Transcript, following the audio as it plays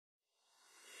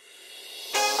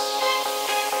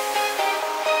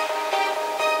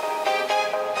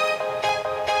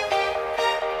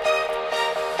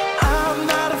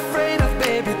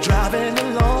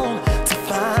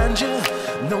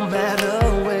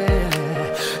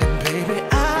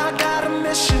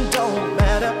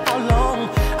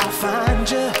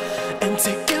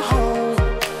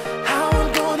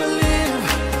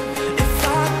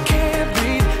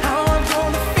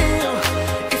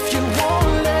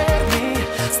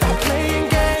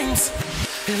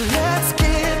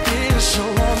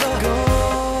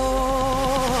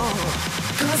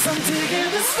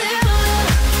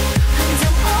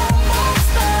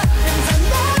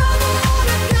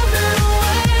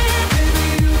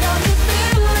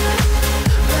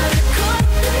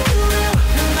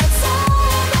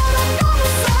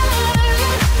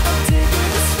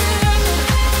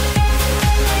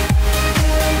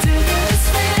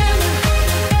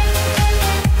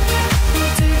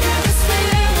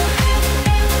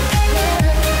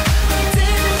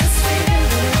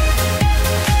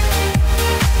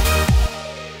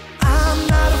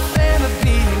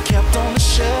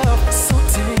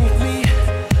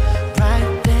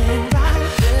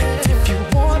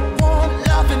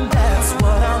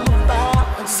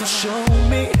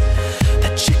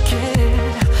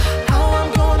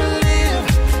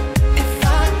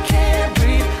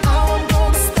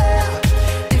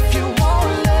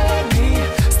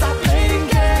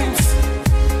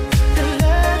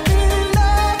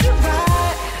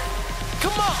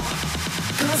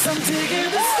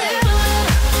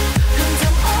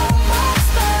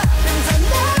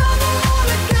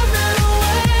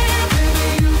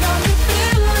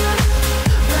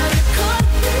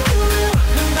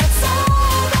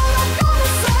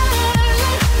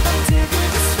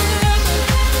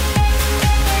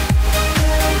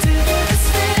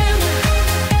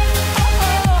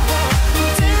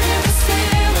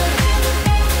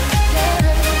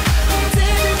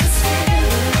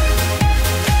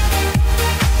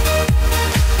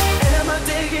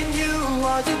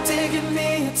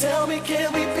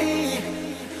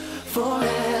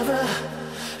forever.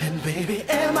 And baby,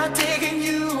 am I digging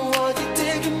you or you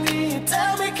digging me?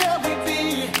 Tell me, can we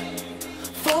be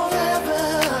forever?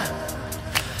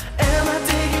 Am I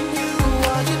digging you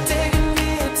or you digging me?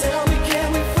 Tell me, can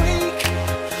we freak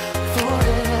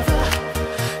forever?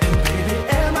 And baby,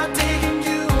 am I digging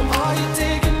you or you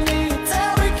digging me?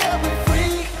 Tell me, can we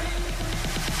freak?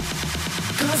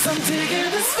 'Cause I'm digging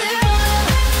this feeling.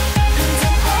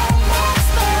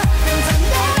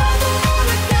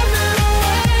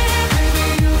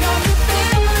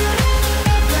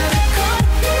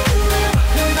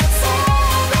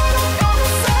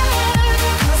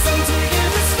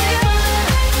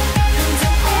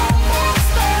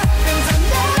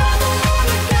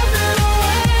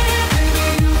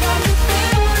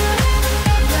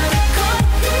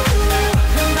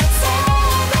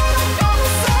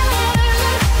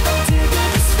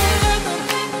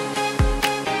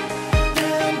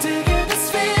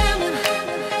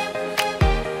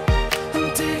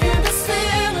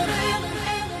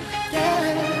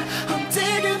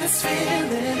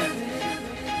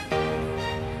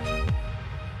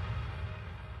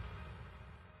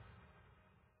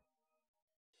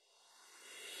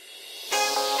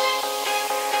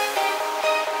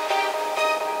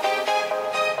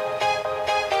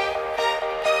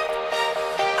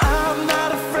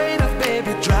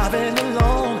 Driving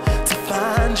alone to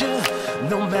find you,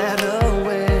 no matter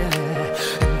where.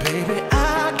 And baby,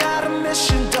 I got a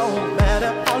mission, don't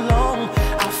matter how long.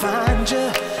 I'll find you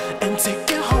and take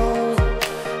you home.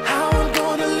 How I'm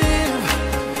gonna live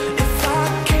if I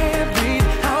can't breathe?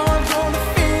 How I'm gonna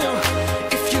feel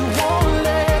if you won't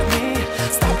let me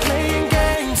stop playing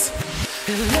games?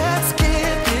 And let's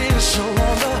get this show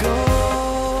on the go.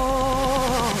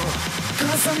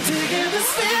 'Cause I'm digging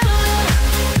this feeling.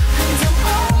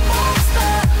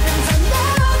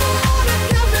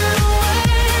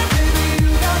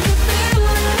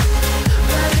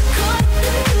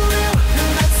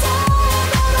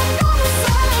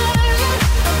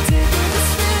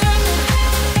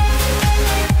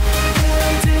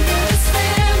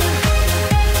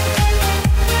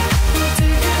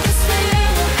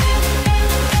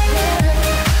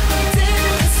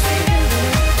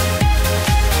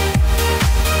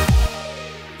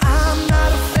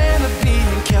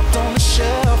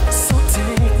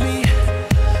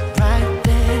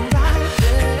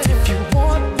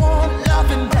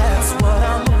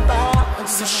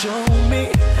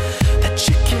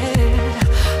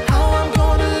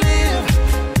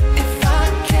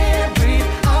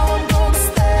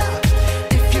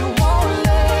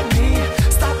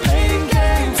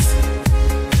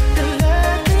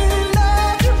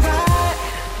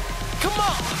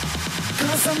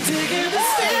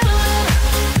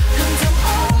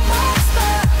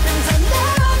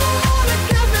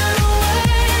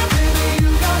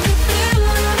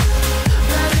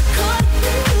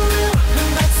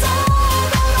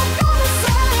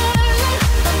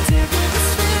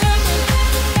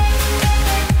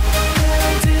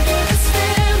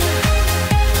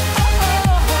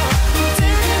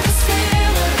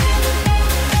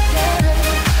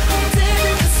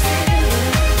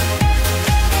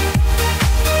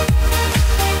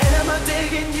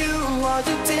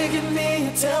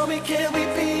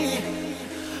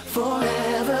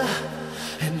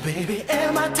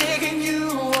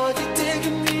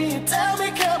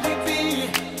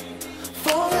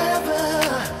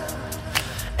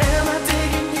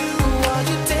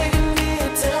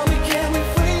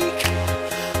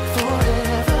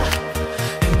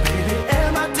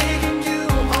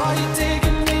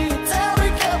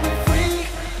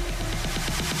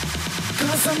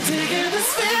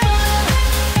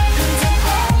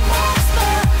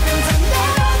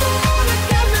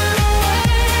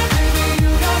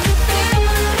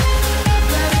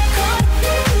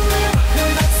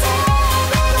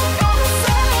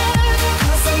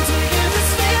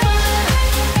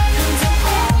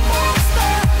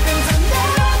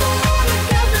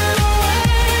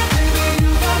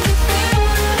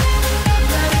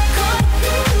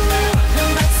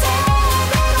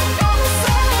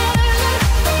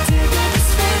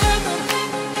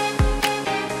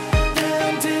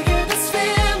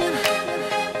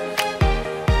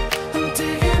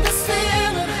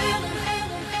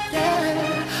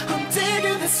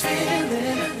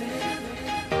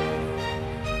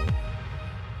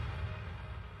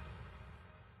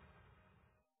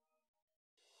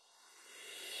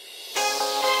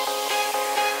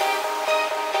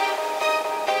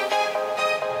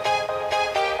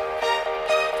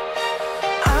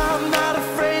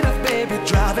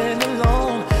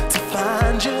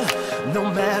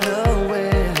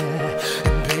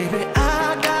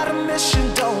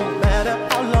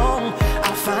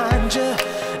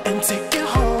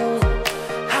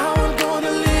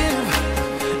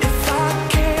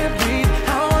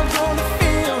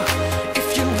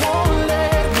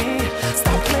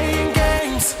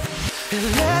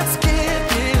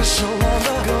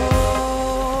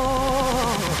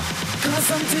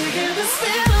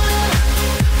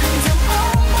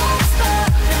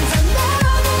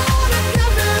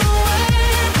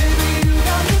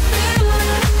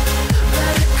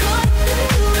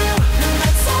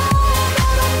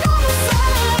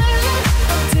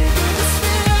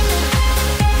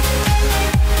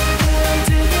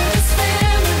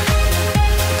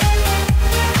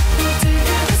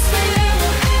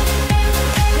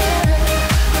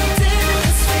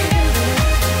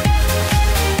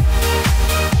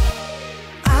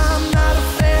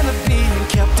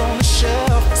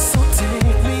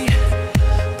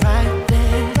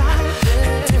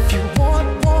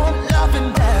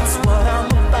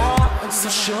 So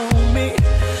show me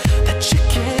that you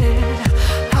care.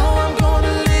 How I'm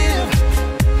gonna live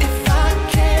if I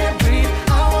can't breathe.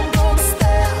 How I'm gonna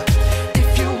stare if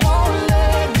you won't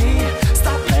let me.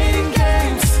 Stop playing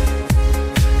games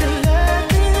and let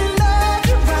me love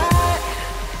you right.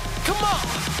 Come on,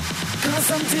 'cause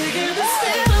I'm digging this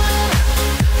feeling,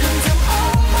 and I'm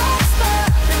almost there,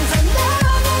 and I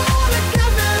never wanna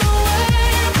give it away.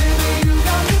 Baby, you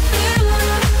got me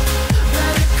feeling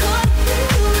that it could be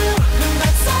real, and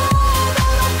that's all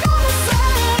that I'm gonna say.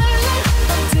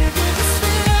 I'm digging this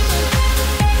feeling,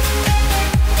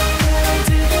 yeah, I'm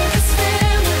digging this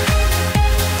feeling.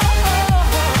 Oh,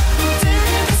 I'm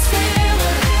digging this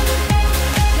feeling,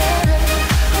 yeah,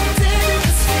 I'm digging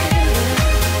this feeling.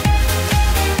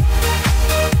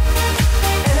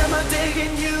 Am I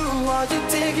digging you? Are you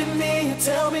digging me?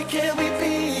 Tell me, can we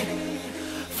be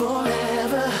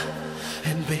forever?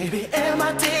 And baby, am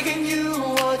I digging you?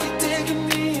 Are you digging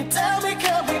me? Tell me,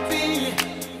 can we be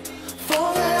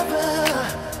forever?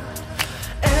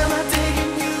 Am I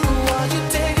digging you? Are you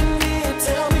digging me?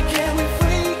 Tell me, can we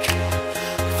freak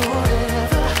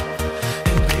forever?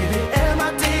 And baby, am I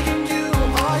digging you?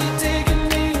 Are you digging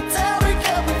me? Tell me,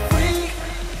 can we freak?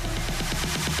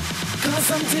 'Cause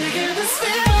I'm digging this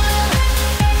feeling,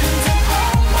 and I'm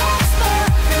almost there,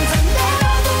 and I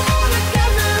never wanna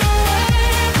give it away.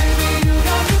 Baby, you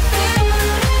got me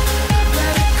feeling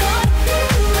that it could be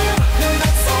real, and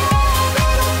that's all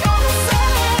that I'm gonna say.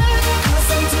 'Cause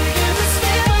I'm digging this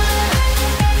feeling,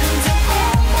 and I'm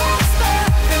almost there,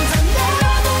 and I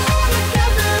never wanna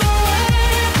give it away.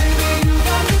 Baby, you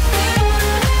got me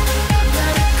feeling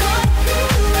that it could be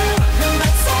real, and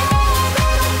that's all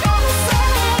that I'm gonna say.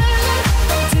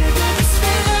 I'm digging this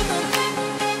feeling,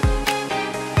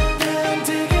 yeah, I'm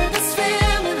digging this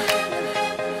feeling.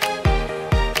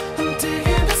 I'm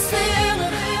digging this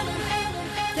feeling,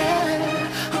 yeah,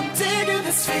 I'm digging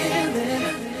this feeling.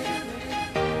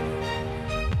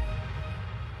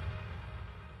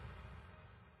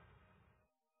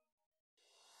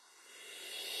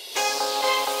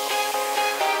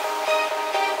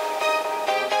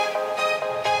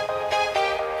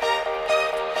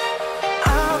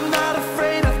 I'm not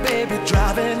afraid of, baby,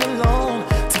 driving alone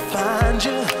to find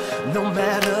you, no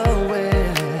matter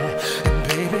where. And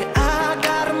baby, I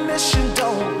got a mission,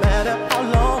 don't matter how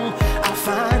long. I'll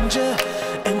find you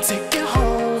and take you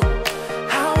home.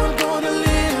 How I'm gonna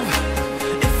live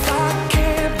if I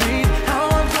can't breathe. How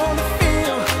I'm gonna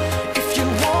feel if you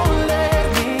won't let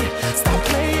me. Stop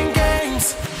playing games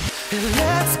and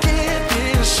let's get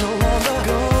this show on the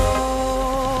go.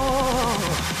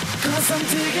 'Cause I'm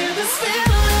digging this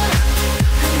feeling,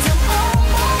 and I'm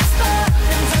almost there,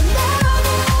 and I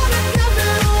never wanna give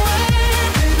it away.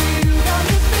 Baby, you got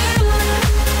me feeling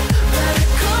that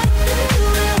it could be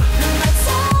real, and that's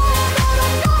all that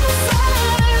I'm gonna say.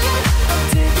 I'm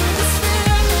digging this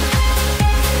feeling,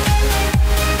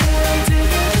 yeah, I'm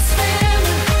digging this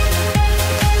feeling.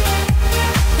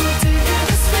 I'm digging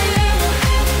this feeling,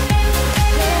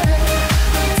 yeah,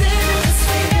 I'm digging this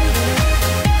feeling.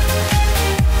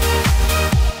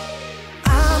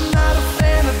 I'm not a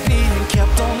fan of being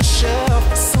kept on the shelf,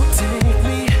 so take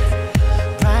me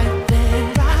right there.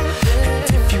 And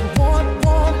if you want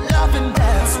loving,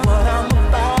 that's what I'm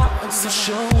about. So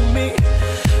show me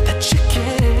that you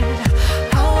care.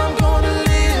 How I'm gonna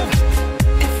live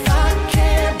if I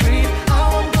can't breathe. How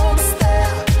I'm gonna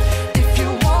stare if you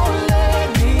won't let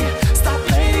me. Stop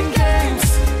playing games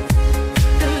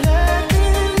and let me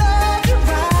love you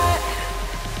right.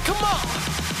 Come on,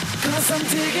 'cause I'm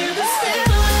digging this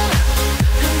feeling,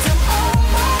 and I'm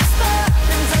almost there,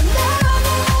 and I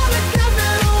never wanna give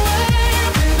it away.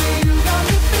 Baby, you got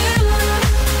me feeling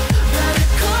that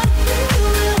it could be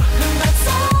real, and that's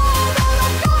all that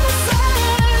I'm gonna say.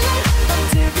 I'm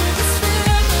digging this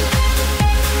feeling,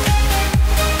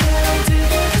 yeah, I'm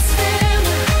digging this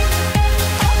feeling.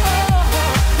 Oh,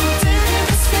 I'm digging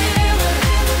this feeling,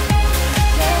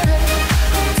 yeah,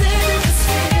 I'm digging this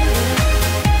feeling.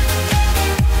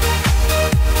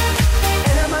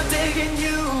 Am I digging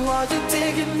you? Are you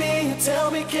digging me? Tell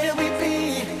me, can we be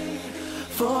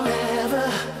forever?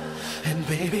 And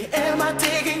baby, am I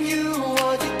digging you?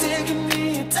 Are you digging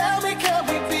me? Tell me, can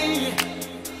we be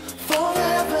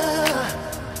forever?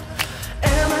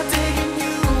 Am I digging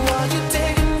you? Are you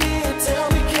digging me? Tell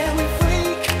me, can we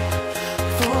freak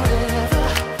forever?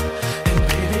 And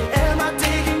baby, am I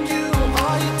digging you?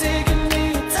 Are you digging me?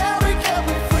 Tell me, can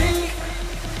we freak?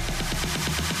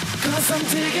 'Cause I'm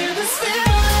digging this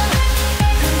feeling.